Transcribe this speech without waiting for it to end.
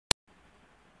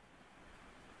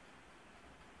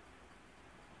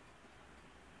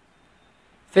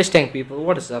Fish Tank people,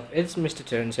 what is up? It's Mr.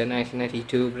 Turns in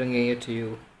 1992 bringing it to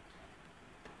you.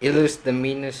 Illest, the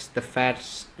meanest, the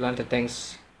fattest planted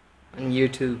tanks on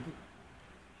YouTube.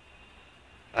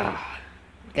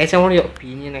 Guys, I want your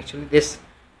opinion actually. It's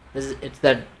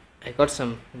that I got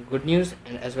some good news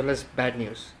and as well as bad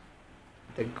news.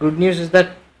 The good news is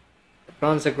that the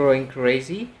prawns are growing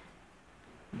crazy.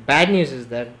 Bad news is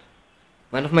that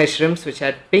one of my shrimps which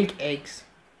had pink eggs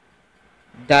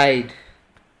died.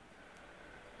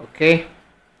 Okay,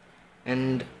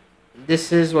 and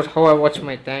this is how I watch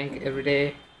my tank every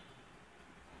day.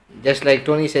 Just like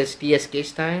Tony says TSK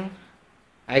style,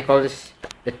 I call this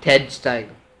the TED style.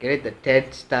 Get it? The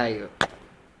TED style.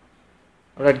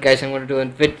 Alright guys, I'm going to do a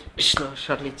vid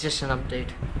shortly, just an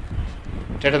update.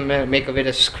 Try to make a vid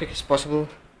as quick as possible.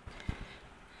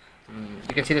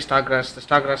 You can see the stargrass.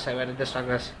 I've added the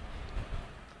stargrass.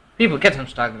 People, get some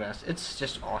stargrass. It's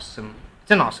just awesome. It's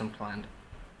an awesome plant.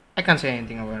 I can't say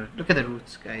anything about it. Look at the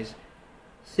roots, guys.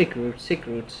 Sick roots, sick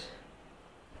roots.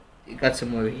 You got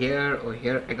some over here, or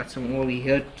here. I got some over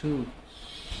here too.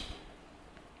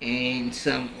 And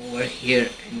some over here,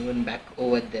 and one back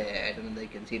over there. I don't know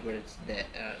if you can see it, but it's there.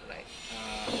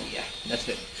 Yeah, that's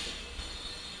it.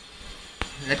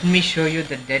 Let me show you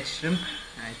the dead shrimp.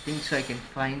 I think so I can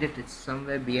find it. It's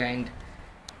somewhere behind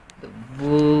the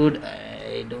wood.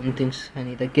 I don't think so.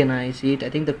 Can I see it? I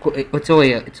think it's over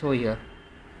here. It's over here.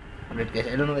 Alright guys,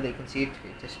 I don't know whether you can see it.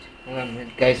 Just hold on a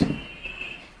minute, guys.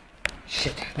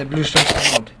 Shit, the blue shrimp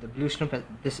came out. The blue shrimp.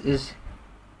 This is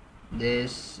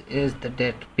the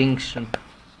dead pink shrimp.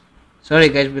 Sorry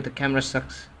guys, but the camera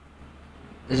sucks.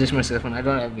 This is my cell phone. I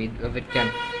don't have a webcam.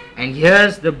 And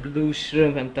here's the blue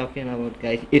shrimp I'm talking about,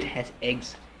 guys. It has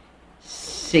eggs.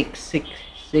 Sick.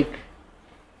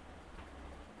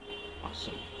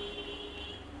 Awesome.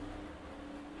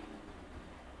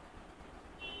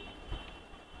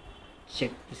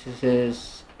 Check, this is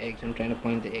his eggs. I'm trying to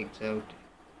point the eggs out.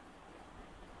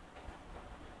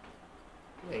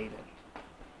 Wait.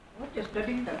 What just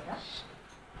studying that?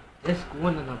 Just go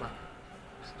on another.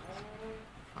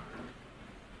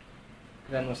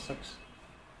 Grandma sucks.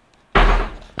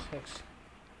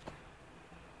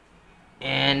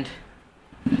 And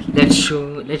let's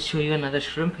show you another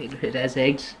shrimp. It has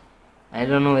eggs. I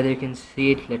don't know whether you can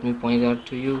see it. Let me point it out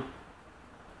to you.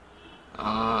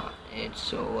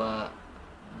 It's over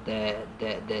there,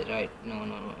 right?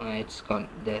 No, it's gone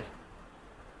there.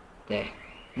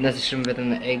 That's a shrimp within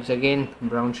the eggs again.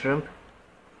 Brown shrimp.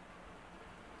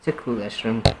 It's a cool ass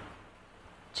shrimp.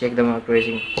 Check them out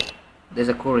raising. There's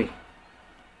a Cory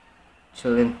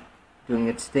chilling, doing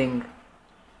its thing.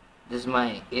 This is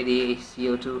my ADA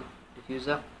CO2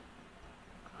 diffuser.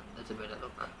 That's a better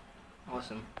look.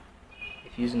 Awesome.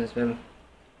 Diffusing as well.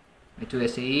 My 2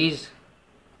 SAEs.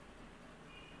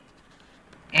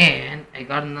 And I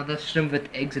got another shrimp with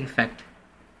eggs, in fact.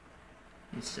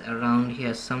 It's around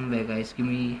here somewhere, guys. Give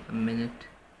me a minute.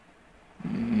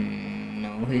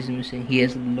 No, he's missing. He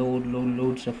has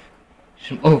loads of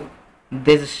shrimp. Oh,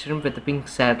 there's a shrimp with a pink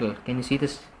saddle. Can you see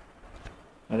this?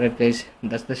 Alright guys,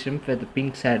 that's the shrimp with the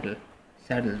pink saddle.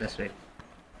 That's right.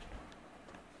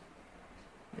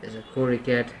 There's a Cory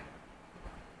cat.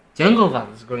 Jungle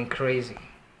Val is going crazy.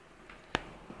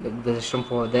 Look, there's a shrimp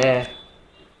over there.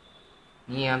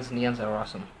 Neons are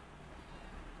awesome.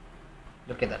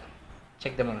 Look at that.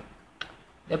 Check them out.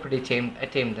 They're pretty tamed. I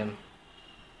tamed them.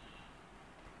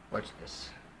 Watch this.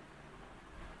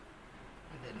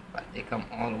 But they come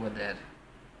all over there.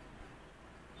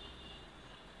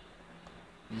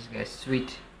 These guys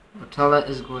sweet. Rotella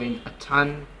is growing a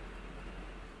ton.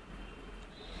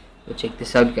 So check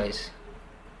this out, guys.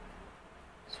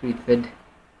 Sweet vid.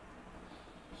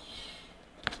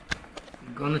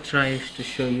 I'm gonna try to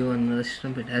show you another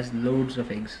shrimp. It has loads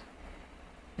of eggs.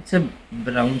 It's a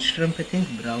brown shrimp, I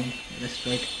think. Brown, that's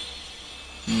right.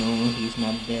 No, he's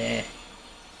not there.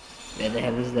 Where the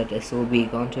hell is that SOB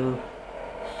gone to?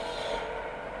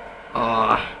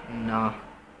 Oh, no.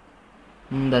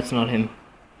 That's not him.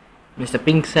 Mr.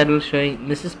 Pink Saddle showing,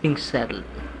 Mrs. Pink Saddle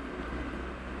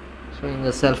showing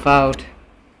herself out.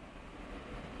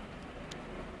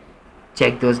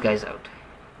 Check those guys out.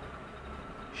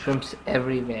 Shrimps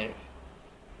everywhere.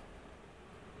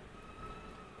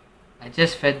 I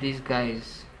just fed these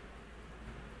guys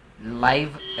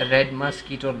live red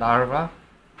mosquito larva.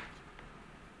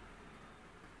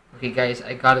 Okay guys,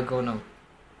 I gotta go now.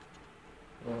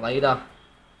 Later.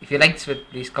 If you like this video,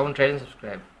 please comment, rate and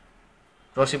subscribe.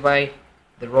 Rosy Boy,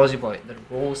 Rosy Boy,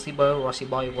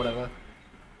 whatever.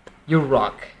 You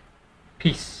rock.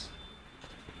 Peace.